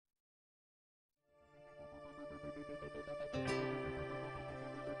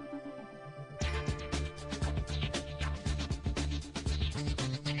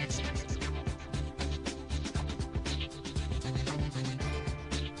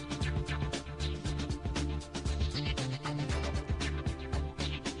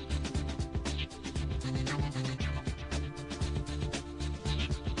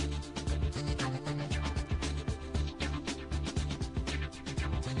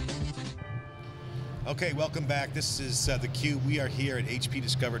Okay, welcome back. This is theCUBE. We are here at HP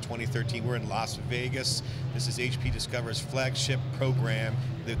Discover 2013. We're in Las Vegas. This is HP Discover's flagship program.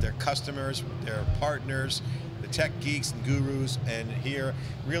 Their customers, their partners, the tech geeks and gurus, and here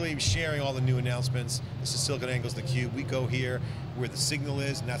really sharing all the new announcements. This is SiliconANGLE's theCUBE. We go here where the signal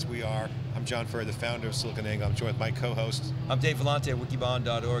is, and that's where we are. I'm John Furrier, the founder of SiliconANGLE. I'm joined with my co-host. I'm Dave Vellante at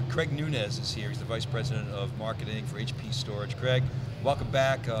wikibon.org. Craig Nunes is here. He's the Vice President of Marketing for HP Storage. Craig, welcome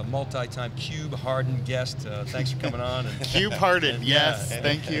back, multi-time CUBE hardened guest. Thanks for coming on. And, CUBE hardened, yes.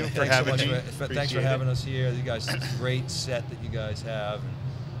 Thank you for having me. Thanks for having us here. You guys, great set that you guys have.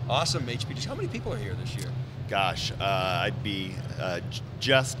 Awesome HP. How many people are here this year? Gosh, I'd be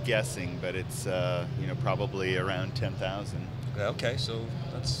just guessing, but it's probably around 10,000. Okay, so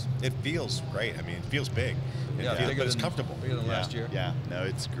that's... It feels great. I mean, it feels big. Yeah, but it's comfortable. Bigger than last year. Yeah, no,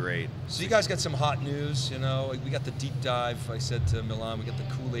 it's great. So you guys got some hot news, you know. We got the deep dive, I said to Milan, we got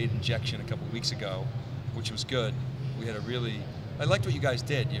the Kool-Aid injection a couple of weeks ago, which was good. We had a really, I liked what you guys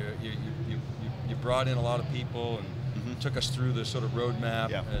did. You brought in a lot of people and took us through the sort of roadmap,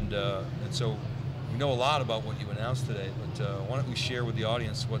 and so we know a lot about what you announced today, but why don't we share with the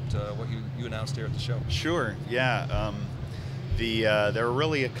audience what you announced here at the show? Sure, yeah. There were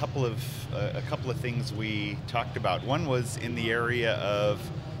really a couple of things we talked about. One was in the area of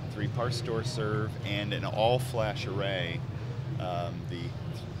 3-par store serve and an all-flash array, the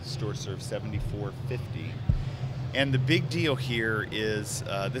store serve 7450. And the big deal here is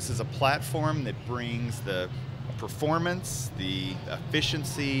this is a platform that brings the performance, the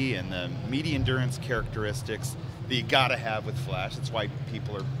efficiency, and the media endurance characteristics that you gotta have with flash. That's why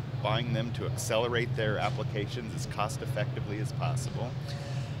people are buying them, to accelerate their applications as cost effectively as possible.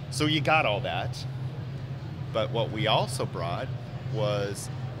 So you got all that, but what we also brought was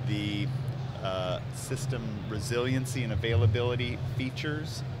the system resiliency and availability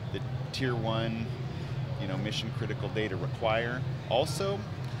features that Tier 1 mission critical data require. Also,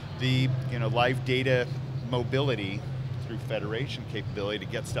 the live data mobility through federation capability to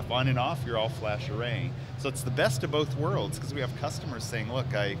get stuff on and off your all-flash array. So it's the best of both worlds, because we have customers saying, look,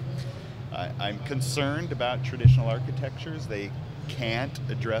 I'm concerned about traditional architectures. They can't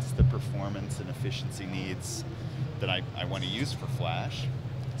address the performance and efficiency needs that I want to use for flash.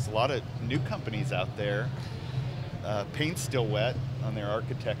 There's a lot of new companies out there. Paint's still wet on their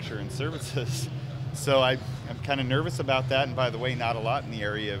architecture and services. So I'm kind of nervous about that, and by the way, not a lot in the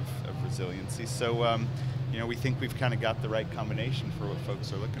area of resiliency. So we think we've kind of got the right combination for what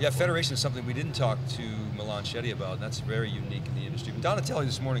folks are looking for. Yeah, federation is something we didn't talk to Milan Shetty about, and that's very unique in the industry. But Donatelli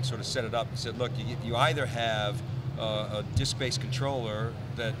this morning sort of set it up and said, look, you either have a disk-based controller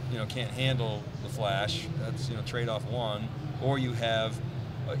that can't handle the flash, that's trade-off one, or you have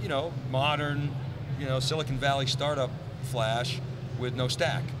modern Silicon Valley startup flash with no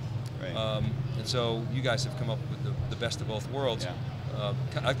stack. Right. And so you guys have come up with the best of both worlds. Yeah.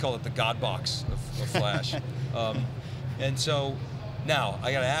 I call it the God box of flash. And so now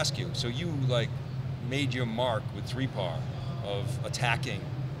I got to ask you. So you made your mark with 3-par of attacking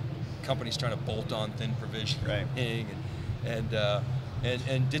companies trying to bolt on thin provisioning, and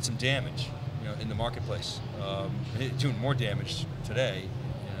did some damage, in the marketplace. Doing more damage today,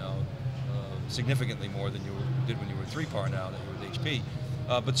 significantly more than you did when you were 3-par. Now that you're with HP.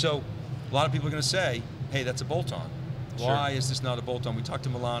 But so a lot of people are going to say, hey, that's a bolt-on. Why is this not a bolt-on? We talked to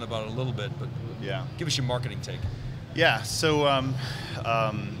Milan about it a little bit, but give us your marketing take. Yeah, so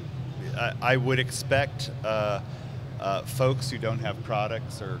I would expect folks who don't have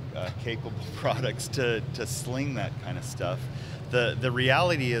products or capable products to sling that kind of stuff. The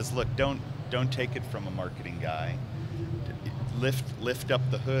reality is, look, don't take it from a marketing guy. Lift up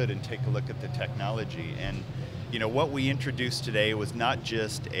the hood and take a look at the technology. And what we introduced today was not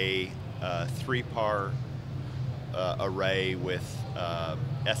just a 3-par array with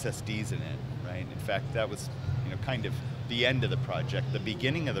SSDs in it, right? In fact, that was kind of the end of the project. The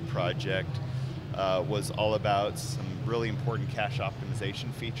beginning of the project was all about some really important cache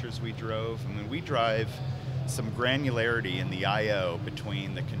optimization features we drove. I mean, we drive some granularity in the I/O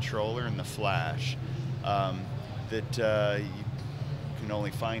between the controller and the flash that you can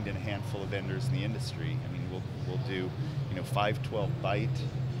only find in a handful of vendors in the industry. I mean, we'll do 512 byte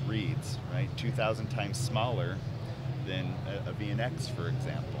reads, right? 2,000 times smaller than a VNX, for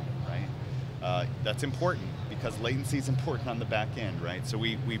example, right? That's important because latency is important on the back end, right? So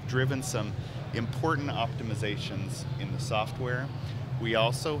we've driven some important optimizations in the software. We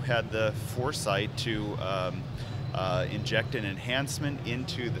also had the foresight to inject an enhancement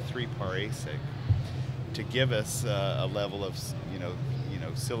into the 3-par ASIC to give us a level of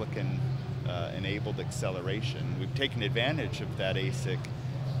silicon enabled acceleration. We've taken advantage of that ASIC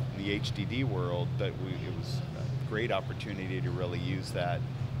in the HDD world, but it was a great opportunity to really use that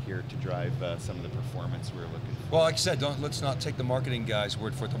here to drive some of the performance we were looking for. Well, like I said, let's not take the marketing guy's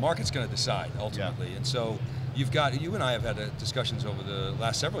word for it. The market's going to decide ultimately, and so you and I have had discussions over the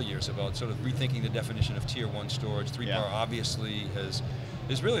last several years about sort of rethinking the definition of tier 1 storage. 3PAR obviously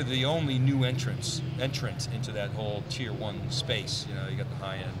is really the only new entrant into that whole tier 1 space. You know, you got the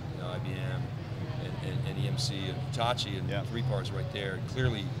high end, IBM and EMC and Hitachi, and 3PAR is right there,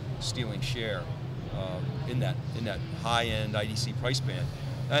 clearly stealing share in that high end IDC price band.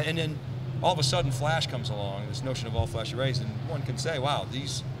 And then all of a sudden Flash comes along, this notion of all flash arrays, and one can say, wow,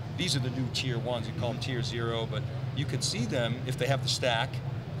 these are the new tier 1s, you call them tier 0, but you could see them, if they have the stack,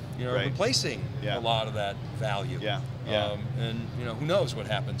 you know, replacing a lot of that value. And you know, who knows what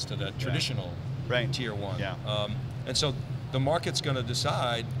happens to that traditional tier 1. And so the market's going to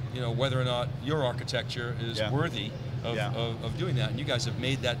decide, you know, whether or not your architecture is worthy of doing that, and you guys have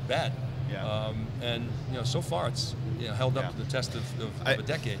made that bet. And you know, so far it's held up to the test of a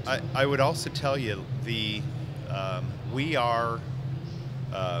decade. I would also tell you we are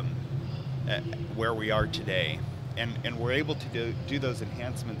where we are today, and we're able to do those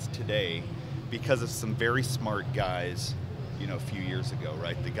enhancements today because of some very smart guys, you know, a few years ago,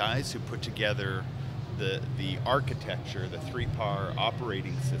 right? The guys who put together the architecture, the 3PAR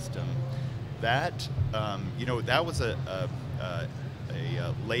operating system. That you know, that was a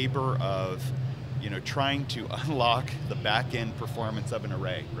labor of, you know, trying to unlock the back-end performance of an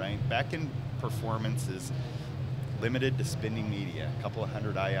array, right? Back-end performance is limited to spinning media, a couple of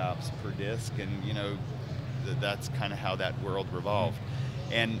hundred IOPS per disk, and you know, that's kind of how that world revolved.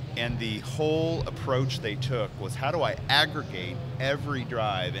 And the whole approach they took was, how do I aggregate every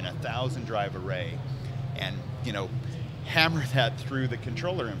drive in a 1,000 drive array, and you know, hammer that through the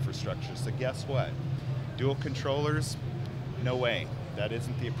controller infrastructure. So guess what? Dual controllers, no way. That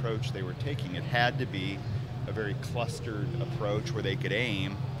isn't the approach they were taking. It had to be a very clustered approach where they could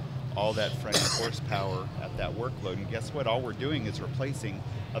aim all that front-end horsepower at that workload. And guess what? All we're doing is replacing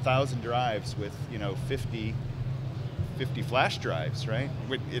 1,000 drives with, you know, 50 flash drives, right?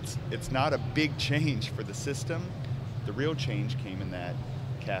 It's not a big change for the system. The real change came in that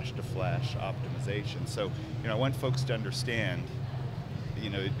cache to flash optimization. So, you know, I want folks to understand, you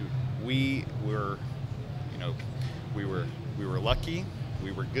know, we were lucky,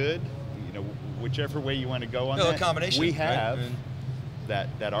 we were good, you know, whichever way you want to go on that. A combination. We have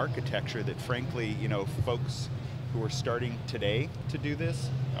that architecture that, frankly, you know, folks who are starting today to do this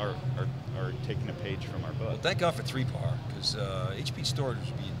are taking a page from our book. Well, thank God for 3PAR, because HP storage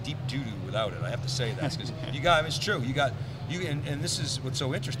would be deep doo-doo without it. I have to say that, because it's true. And this is what's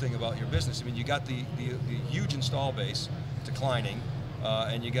so interesting about your business. I mean, you got the huge install base declining,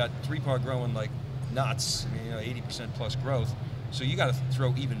 and you got 3PAR growing like nuts. I mean, you know, 80% plus growth. So you got to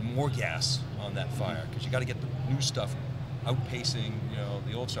throw even more gas on that fire, because you got to get the new stuff outpacing, you know,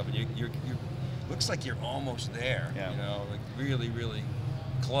 the old stuff. And you're looks like you're almost there. You know, like really, really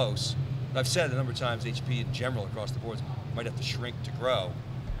close. I've said a number of times, HP in general across the board might have to shrink to grow.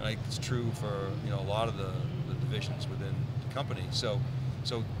 And I think it's true for, you know, a lot of the divisions within the company. So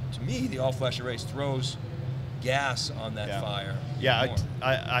to me, the all-flash arrays throws gas on that fire. Yeah,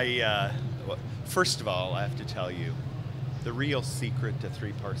 well, first of all, I have to tell you, the real secret to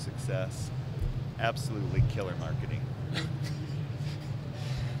 3PAR success, absolutely killer marketing.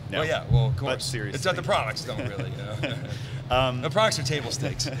 No, well, yeah, well, of course. But seriously. It's not the products, don't really. You know? The products are table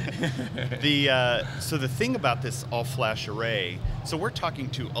stakes. So the thing about this all-flash array, so we're talking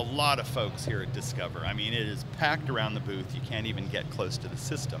to a lot of folks here at Discover. I mean, it is packed around the booth. You can't even get close to the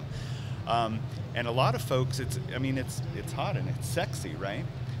system. And a lot of folks, it's hot and it's sexy, right?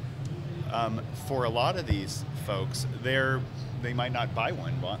 For a lot of these folks, they might not buy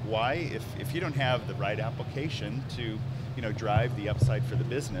one. Why? If you don't have the right application to, you know, drive the upside for the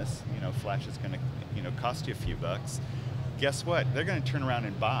business, you know, flash is going to, you know, cost you a few bucks. Guess what? They're going to turn around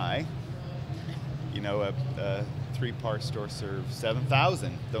and buy, you know, a 3PAR store serve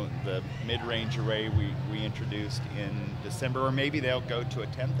 7000, the mid-range array we introduced in December, or maybe they'll go to a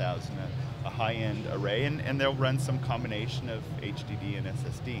 10,000, a high-end array, and they'll run some combination of HDD and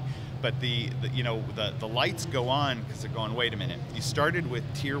SSD. But the lights go on because they're going, wait a minute, you started with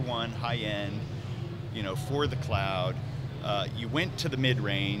tier 1 high-end, you know, for the cloud. You went to the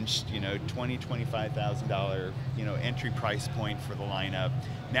mid-range, you know, $20,000–$25,000, you know, entry price point for the lineup.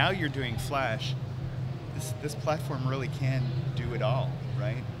 Now you're doing flash. This platform really can do it all,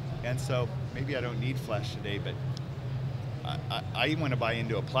 right? And so maybe I don't need flash today, but I want to buy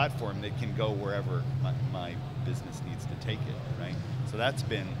into a platform that can go wherever my business needs to take it, right? So that's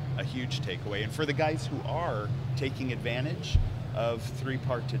been a huge takeaway. And for the guys who are taking advantage of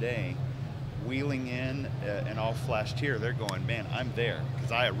 3-part today, wheeling in an all-flash tier, they're going, man, I'm there,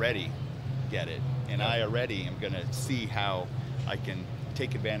 because I already get it, and I already am going to see how I can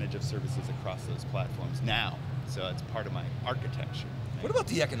take advantage of services across those platforms now. So it's part of my architecture. What about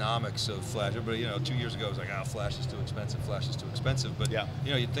the economics of flash? Everybody, 2 years ago was like, oh, flash is too expensive, flash is too expensive. But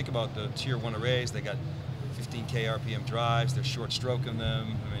you think about the tier 1 arrays, they got 15K RPM drives, they're short stroking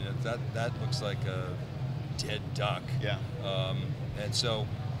them. I mean, that looks like a dead duck. Yeah. And so,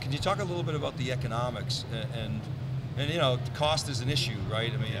 can you talk a little bit about the economics and the cost is an issue,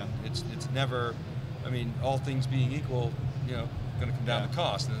 right? I mean, it's never, all things being equal, going to come down to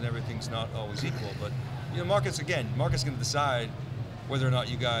cost, and everything's not always equal. But market's going to decide whether or not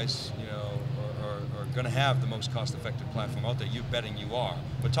you guys, are going to have the most cost-effective platform out there. You're betting you are.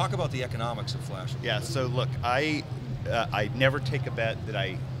 But talk about the economics of flash. Yeah. So look, I never take a bet that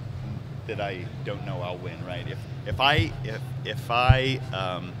I don't know I'll win. Right. If I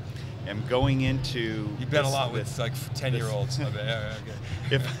am going into you bet a lot with like 10-year-olds.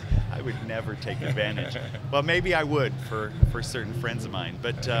 If I would never take advantage. Well, maybe I would for certain friends of mine,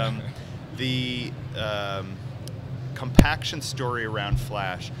 but the compaction story around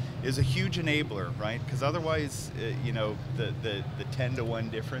flash is a huge enabler, right? Because otherwise, the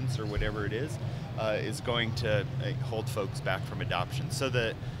 10-to-1 difference or whatever it is going to hold folks back from adoption. So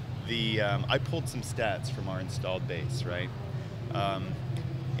I pulled some stats from our installed base, right?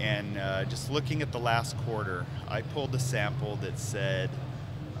 And just looking at the last quarter, I pulled a sample that said,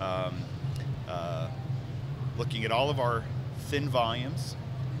 looking at all of our thin volumes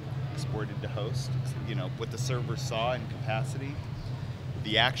exported to host, what the server saw in capacity,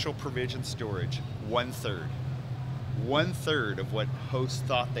 the actual provision storage, 1/3. 1/3 of what hosts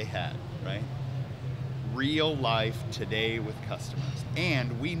thought they had, right? Real life today with customers.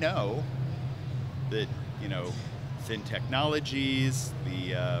 And we know that, thin technologies,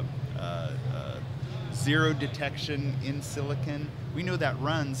 the zero detection in silicon, we know that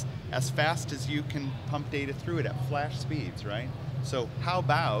runs as fast as you can pump data through it at flash speeds, right? So how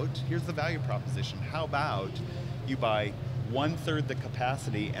about, here's the value proposition, how about you buy 1/3 the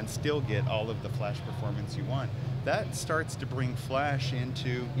capacity and still get all of the flash performance you want? That starts to bring flash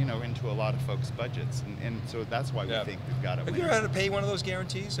into a lot of folks' budgets, and so that's why we think we've got it. Have you ever had to pay one of those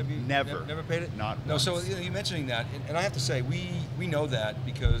guarantees? Have you never paid it? Not no. once. So you mentioning that, and I have to say we know that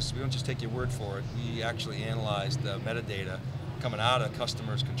because we don't just take your word for it. We actually analyzed the metadata coming out of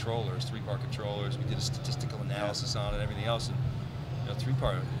customers' controllers, 3-part controllers. We did a statistical analysis on it, and everything else, and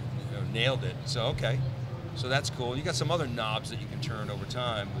 3-part nailed it. So okay, so that's cool. You got some other knobs that you can turn over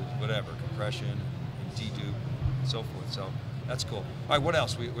time with whatever compression and dedupe and so forth. So that's cool. All right, what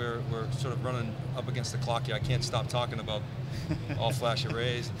else? We're sort of running up against the clock here. I can't stop talking about all flash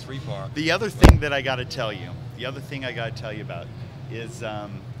arrays and 3-part. The other thing that I got to tell you, about is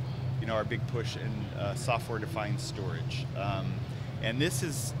our big push in software-defined storage, and this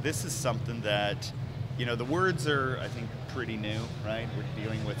is something that the words are, I think, pretty new, right? We're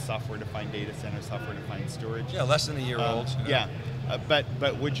dealing with software-defined data center, software-defined storage. Yeah, less than a year old. Yeah,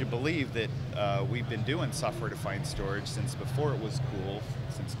 but would you believe that we've been doing software-defined storage since before it was cool,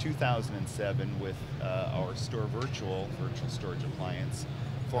 since 2007 with our Store virtual storage appliance,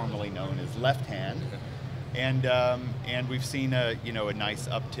 formerly known as Left Hand, and we've seen a nice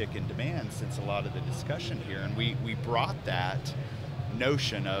uptick in demand since a lot of the discussion here, and we brought that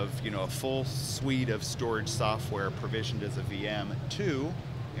notion of a full suite of storage software provisioned as a VM to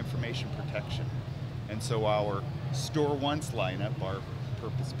information protection. And so our Store Once lineup, our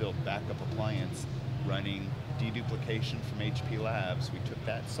purpose-built backup appliance running deduplication from HP Labs, we took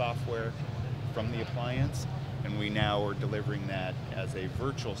that software from the appliance and we now are delivering that as a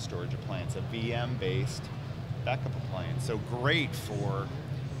virtual storage appliance, a VM-based backup appliance. So great for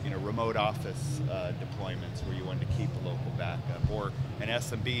remote office deployments where you want to keep a local backup, or an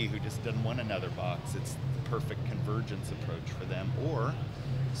SMB who just doesn't want another box. It's the perfect convergence approach for them, or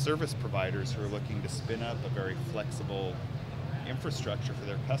service providers who are looking to spin up a very flexible infrastructure for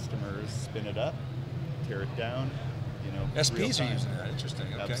their customers, spin it up, tear it down. SPs are using that.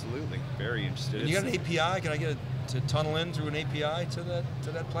 Interesting. Okay. Absolutely, very interested. And you got an API? Can I get to tunnel in through an API to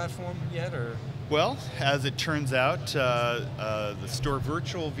that platform yet, or? Well, as it turns out, the Store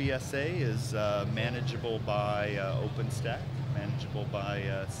Virtual VSA is manageable by OpenStack, manageable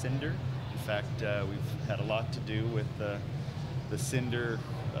by Cinder. In fact, we've had a lot to do with the Cinder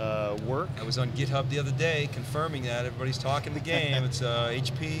work. I was on GitHub the other day confirming that. Everybody's talking the game. It's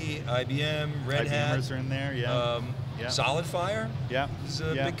HP, IBM, Red Hat. IBMers are in there, yeah. Yeah. SolidFire is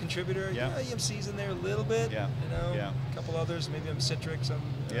a yeah. big contributor. Yeah. EMC's in there a little bit. Yeah. You know, yeah. a couple others, maybe Citrix.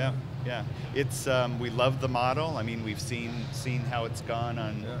 Yeah, yeah. It's we love the model. I mean, we've seen how it's gone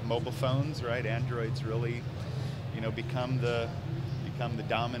on mobile phones, right? Android's really, become the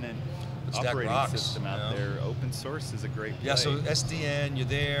dominant operating system out there. Open source is a great play. Yeah, so SDN, you're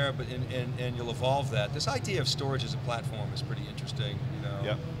there, but and you'll evolve that. This idea of storage as a platform is pretty interesting.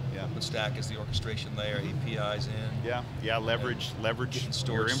 Yeah. OpenStack is the orchestration layer, APIs in. Yeah. Leverage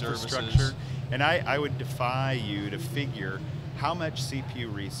your infrastructure. Services. And I would defy you to figure how much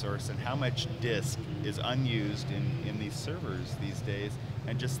CPU resource and how much disk is unused in these servers these days,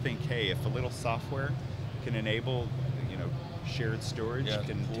 and just think, hey, if a little software can enable, shared storage,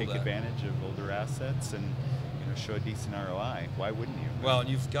 can take advantage of older assets and show a decent ROI, why wouldn't you? Well, and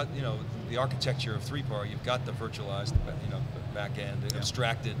you've got the architecture of 3PAR. You've got the virtualized, back end,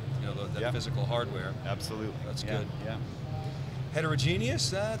 abstracted, that physical hardware. Absolutely, that's good. Yeah. Heterogeneous,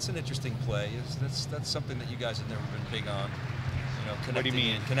 that's an interesting play. That's something that you guys have never been big on. What do you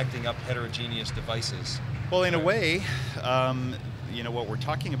mean? Connecting up heterogeneous devices. Well, in a way, what we're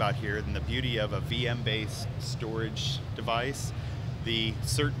talking about here, and the beauty of a VM-based storage device, the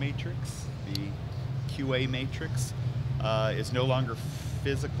CERT matrix, the QA matrix, is no longer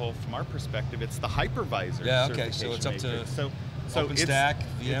physical from our perspective. It's the hypervisor. Yeah, okay, so it's up matrix. to OpenStack,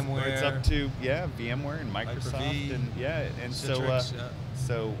 VMware. It's up to VMware and Microsoft, and Citrix,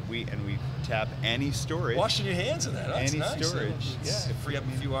 so we tap any storage. Washing your hands in that. Oh, any nice. storage. Free up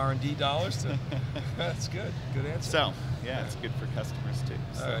a few R&D dollars. That's good. Good answer. So it's good for customers too.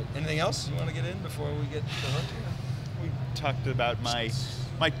 So. All right. Anything else you want to get in before we get to hook here? We talked about my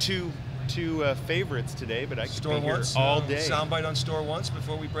two favorites today, but I could Store be here Once, all day. Soundbite on Store Once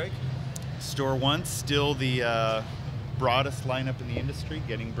before we break. Store Once, still the broadest lineup in the industry,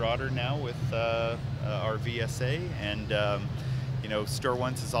 getting broader now with our VSA, and Store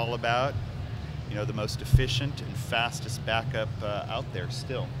Once is all about the most efficient and fastest backup out there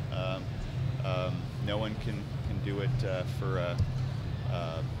still. No one can do it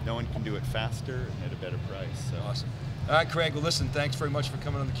no one can do it faster and at a better price. So. Awesome. All right, Craig. Well, listen, thanks very much for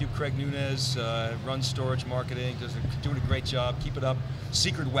coming on theCUBE. Craig Nunes runs storage marketing, doing a great job. Keep it up.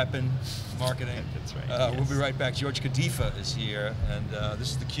 Secret weapon marketing. That's right. Yes. We'll be right back. George Kadifa is here, and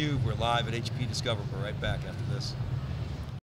this is theCUBE. We're live at HP Discover. We're right back after this.